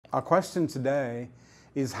Our question today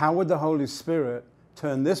is, how would the Holy Spirit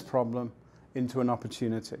turn this problem into an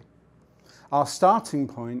opportunity? Our starting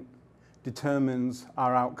point determines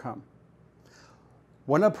our outcome.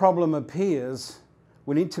 When a problem appears,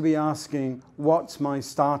 we need to be asking, what's my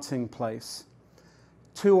starting place?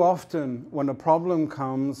 Too often, when a problem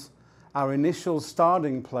comes, our initial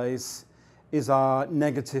starting place is our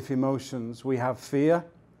negative emotions. We have fear,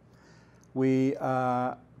 we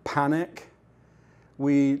panic,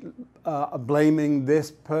 we are blaming this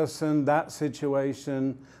person, that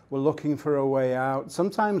situation, we're looking for a way out.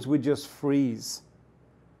 Sometimes we just freeze.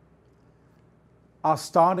 Our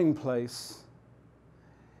starting place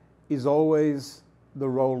is always the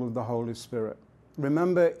role of the Holy Spirit.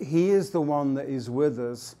 Remember, He is the one that is with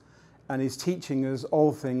us and is teaching us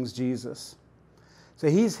all things Jesus. So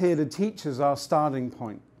He's here to teach us our starting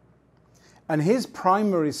point. And His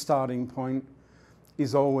primary starting point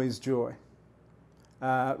is always joy.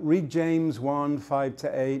 Read James 1,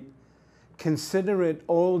 5-8. Consider it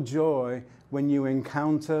all joy when you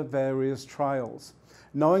encounter various trials,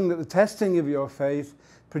 knowing that the testing of your faith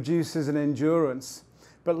produces an endurance.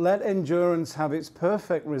 But let endurance have its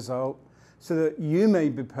perfect result, so that you may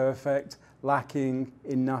be perfect, lacking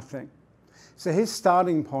in nothing. So His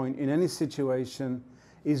starting point in any situation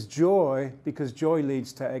is joy, because joy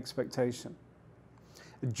leads to expectation.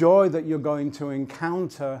 Joy that you're going to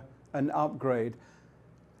encounter an upgrade.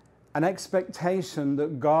 An expectation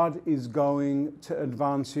that God is going to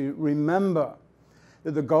advance you. Remember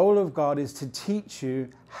that the goal of God is to teach you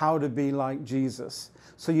how to be like Jesus.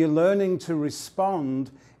 So you're learning to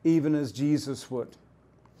respond even as Jesus would.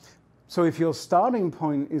 So if your starting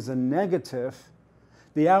point is a negative,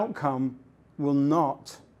 the outcome will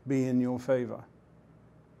not be in your favor.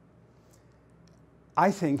 I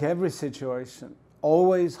think every situation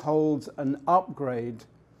always holds an upgrade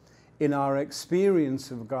in our experience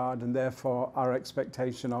of God and therefore our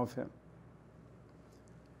expectation of Him.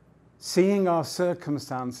 Seeing our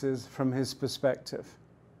circumstances from His perspective,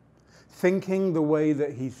 thinking the way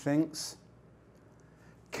that He thinks,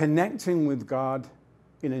 connecting with God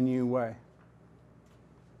in a new way.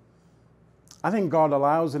 I think God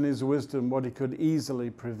allows in His wisdom what He could easily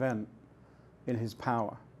prevent in His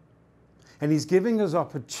power. And He's giving us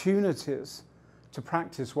opportunities to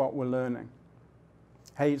practice what we're learning.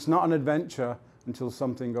 Hey, it's not an adventure until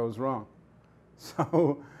something goes wrong.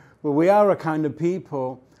 So, well, we are a kind of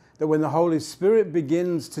people that when the Holy Spirit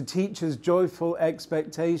begins to teach us joyful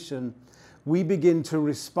expectation, we begin to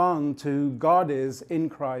respond to who God is in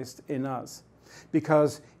Christ in us,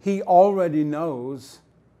 because He already knows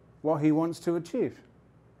what He wants to achieve.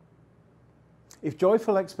 If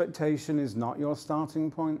joyful expectation is not your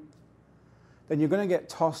starting point, then you're going to get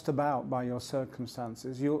tossed about by your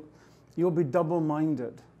circumstances. You'll be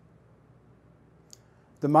double-minded.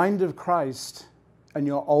 The mind of Christ and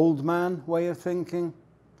your old man way of thinking,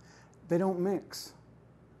 they don't mix.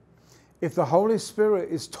 If the Holy Spirit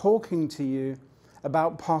is talking to you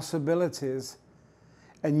about possibilities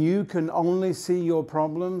and you can only see your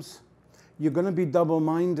problems, you're going to be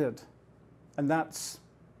double-minded, and that's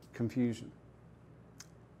confusion.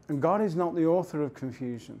 And God is not the author of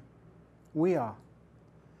confusion. We are.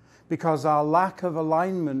 Because our lack of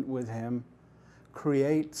alignment with Him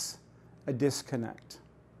creates a disconnect.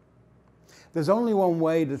 There's only one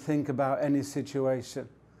way to think about any situation,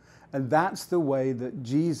 and that's the way that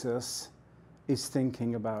Jesus is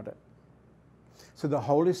thinking about it. So the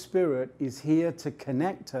Holy Spirit is here to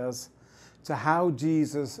connect us to how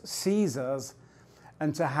Jesus sees us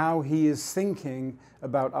and to how He is thinking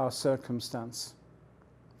about our circumstance.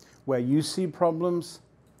 Where you see problems,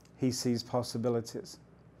 He sees possibilities.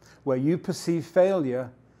 Where you perceive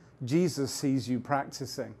failure, Jesus sees you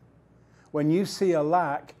practicing. When you see a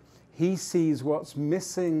lack, He sees what's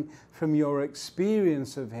missing from your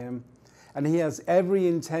experience of Him, and He has every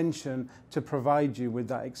intention to provide you with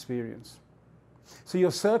that experience. So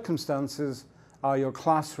your circumstances are your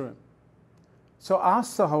classroom. So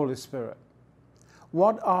ask the Holy Spirit,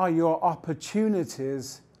 what are your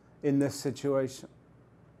opportunities in this situation?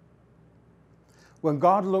 When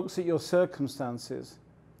God looks at your circumstances,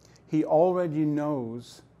 He already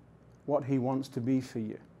knows what He wants to be for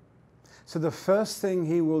you. So the first thing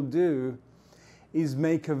He will do is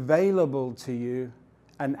make available to you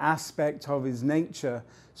an aspect of His nature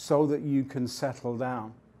so that you can settle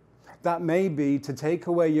down. That may be to take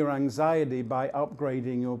away your anxiety by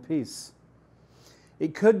upgrading your peace.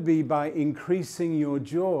 It could be by increasing your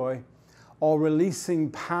joy or releasing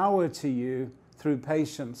power to you through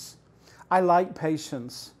patience. I like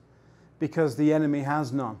patience because the enemy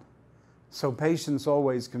has none. So patience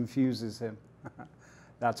always confuses him.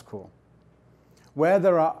 That's cool. Where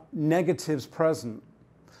there are negatives present,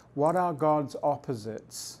 what are God's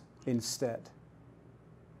opposites instead?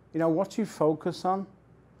 You know, what you focus on,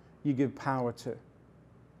 you give power to.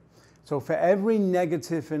 So for every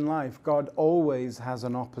negative in life, God always has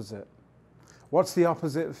an opposite. What's the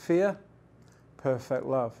opposite of fear? Perfect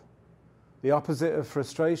love. The opposite of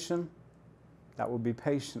frustration? That would be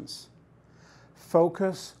patience.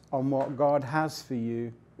 Focus on what God has for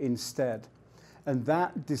you instead. And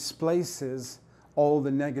that displaces all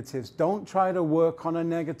the negatives. Don't try to work on a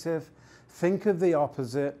negative. Think of the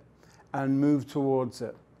opposite and move towards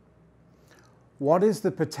it. What is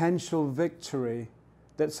the potential victory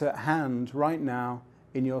that's at hand right now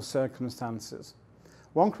in your circumstances?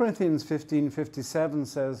 1 Corinthians 15:57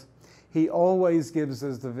 says, He always gives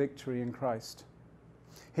us the victory in Christ.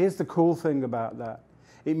 Here's the cool thing about that.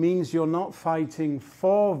 It means you're not fighting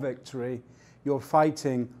for victory, you're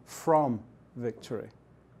fighting from victory.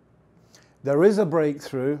 There is a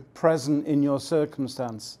breakthrough present in your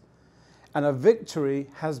circumstance, and a victory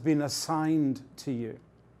has been assigned to you.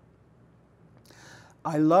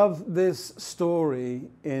 I love this story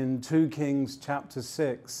in 2 Kings chapter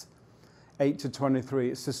 6, 8-23.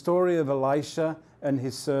 It's the story of Elisha and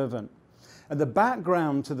his servant. And the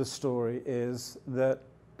background to the story is that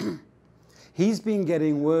he's been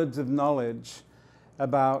getting words of knowledge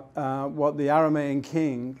about what the Aramean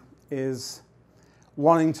king is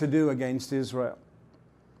wanting to do against Israel.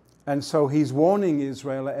 And so he's warning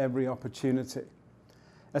Israel at every opportunity.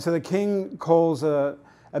 And so the king calls a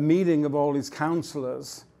meeting of all his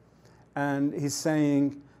counselors, and he's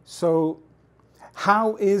saying, so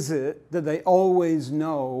how is it that they always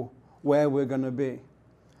know where we're going to be?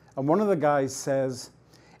 And one of the guys says,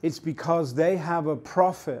 it's because they have a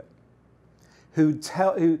prophet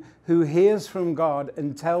who hears from God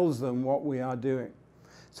and tells them what we are doing.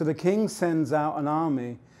 So the king sends out an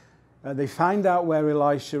army. They find out where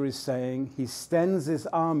Elisha is staying. He sends this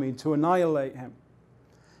army to annihilate him.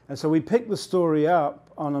 And so we pick the story up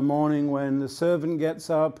on a morning when the servant gets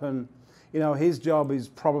up, and his job is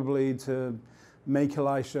probably to make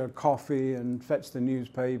Elisha coffee and fetch the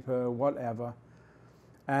newspaper, whatever.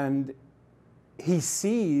 And he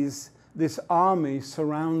sees this army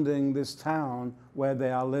surrounding this town where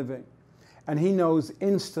they are living. And he knows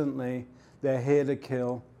instantly they're here to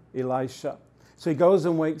kill Elisha. So he goes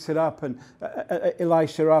and wakes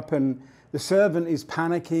Elisha up, and the servant is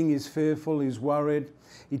panicking, he's fearful, he's worried.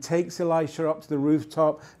 He takes Elisha up to the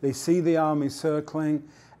rooftop. They see the army circling,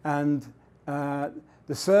 and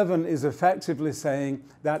the servant is effectively saying,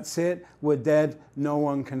 that's it, we're dead, no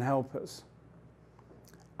one can help us.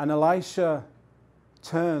 And Elisha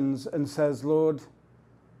turns and says, Lord,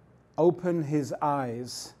 open his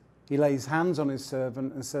eyes. He lays hands on his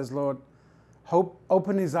servant and says, Lord,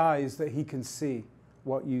 open his eyes that he can see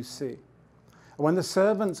what you see. And when the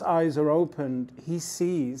servant's eyes are opened, he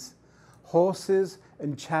sees horses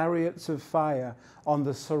and chariots of fire on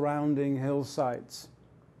the surrounding hillsides.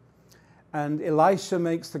 And Elisha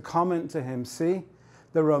makes the comment to him, see,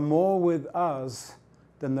 there are more with us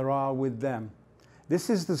than there are with them. This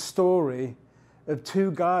is the story of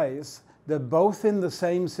two guys. They're both in the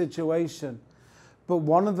same situation, but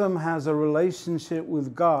one of them has a relationship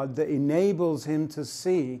with God that enables him to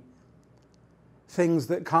see things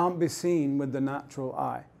that can't be seen with the natural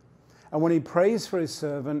eye. And when he prays for his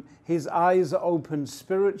servant, his eyes are opened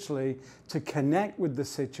spiritually to connect with the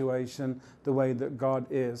situation the way that God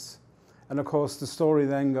is. And of course, the story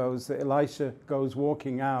then goes that Elisha goes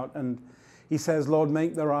walking out and he says, Lord,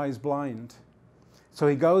 make their eyes blind. So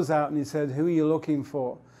he goes out and he said, who are you looking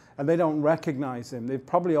for? And they don't recognize him. They've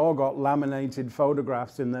probably all got laminated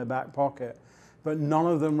photographs in their back pocket, but none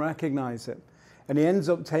of them recognize him. And he ends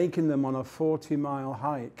up taking them on a 40-mile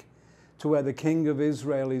hike to where the king of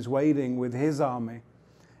Israel is waiting with his army.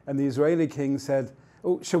 And the Israeli king said,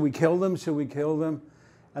 oh, should we kill them? Should we kill them?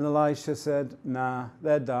 And Elisha said, nah,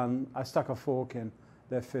 they're done. I stuck a fork in.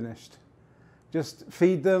 They're finished. Just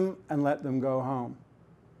feed them and let them go home.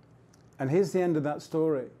 And here's the end of that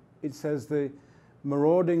story. It says the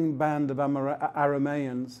marauding band of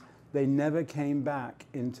Arameans, they never came back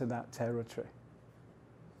into that territory.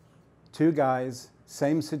 Two guys,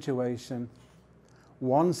 same situation.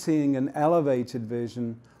 One seeing an elevated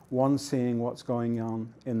vision, one seeing what's going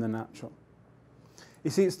on in the natural.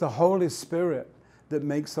 You see, it's the Holy Spirit that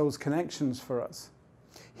makes those connections for us.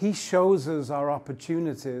 He shows us our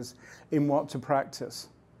opportunities in what to practice.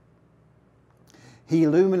 He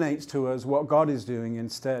illuminates to us what God is doing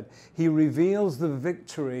instead. He reveals the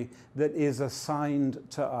victory that is assigned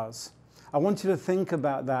to us. I want you to think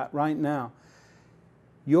about that right now.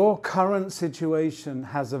 Your current situation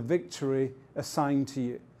has a victory assigned to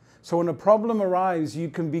you. So when a problem arrives, you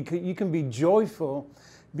can be joyful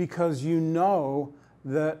because you know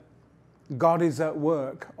that God is at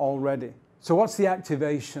work already. So what's the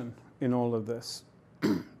activation in all of this?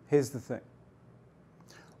 Here's the thing.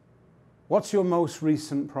 What's your most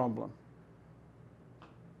recent problem?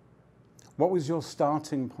 What was your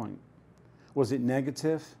starting point? Was it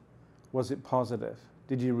negative? Was it positive?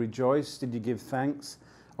 Did you rejoice? Did you give thanks?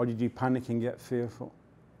 Or did you panic and get fearful?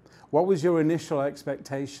 What was your initial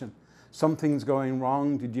expectation? Something's going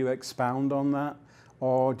wrong. Did you expound on that?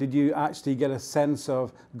 Or did you actually get a sense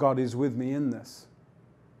of God is with me in this?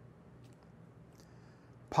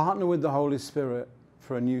 Partner with the Holy Spirit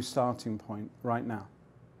for a new starting point right now.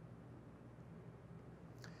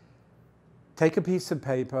 Take a piece of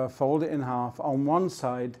paper, fold it in half. On one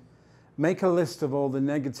side, make a list of all the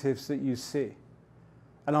negatives that you see.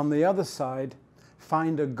 And on the other side,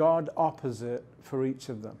 find a God opposite for each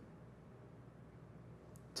of them.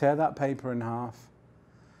 Tear that paper in half.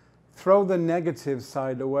 Throw the negative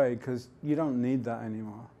side away because you don't need that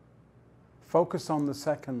anymore. Focus on the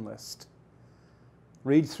second list.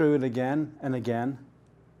 Read through it again and again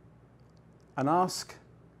and ask,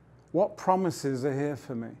 what promises are here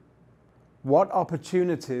for me? What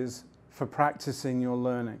opportunities for practicing your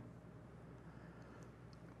learning?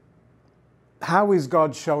 How is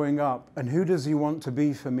God showing up and who does he want to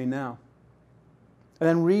be for me now? And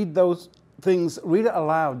then read those things, read it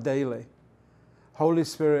aloud daily. Holy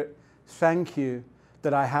Spirit, thank you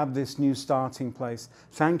that I have this new starting place.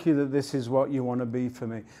 Thank you that this is what you want to be for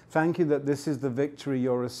me. Thank you that this is the victory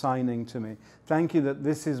you're assigning to me. Thank you that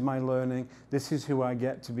this is my learning. This is who I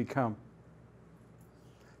get to become.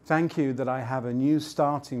 Thank you that I have a new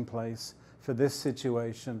starting place for this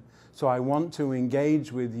situation. So I want to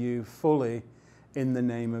engage with you fully in the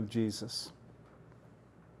name of Jesus.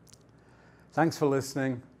 Thanks for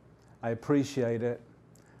listening. I appreciate it.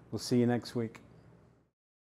 We'll see you next week.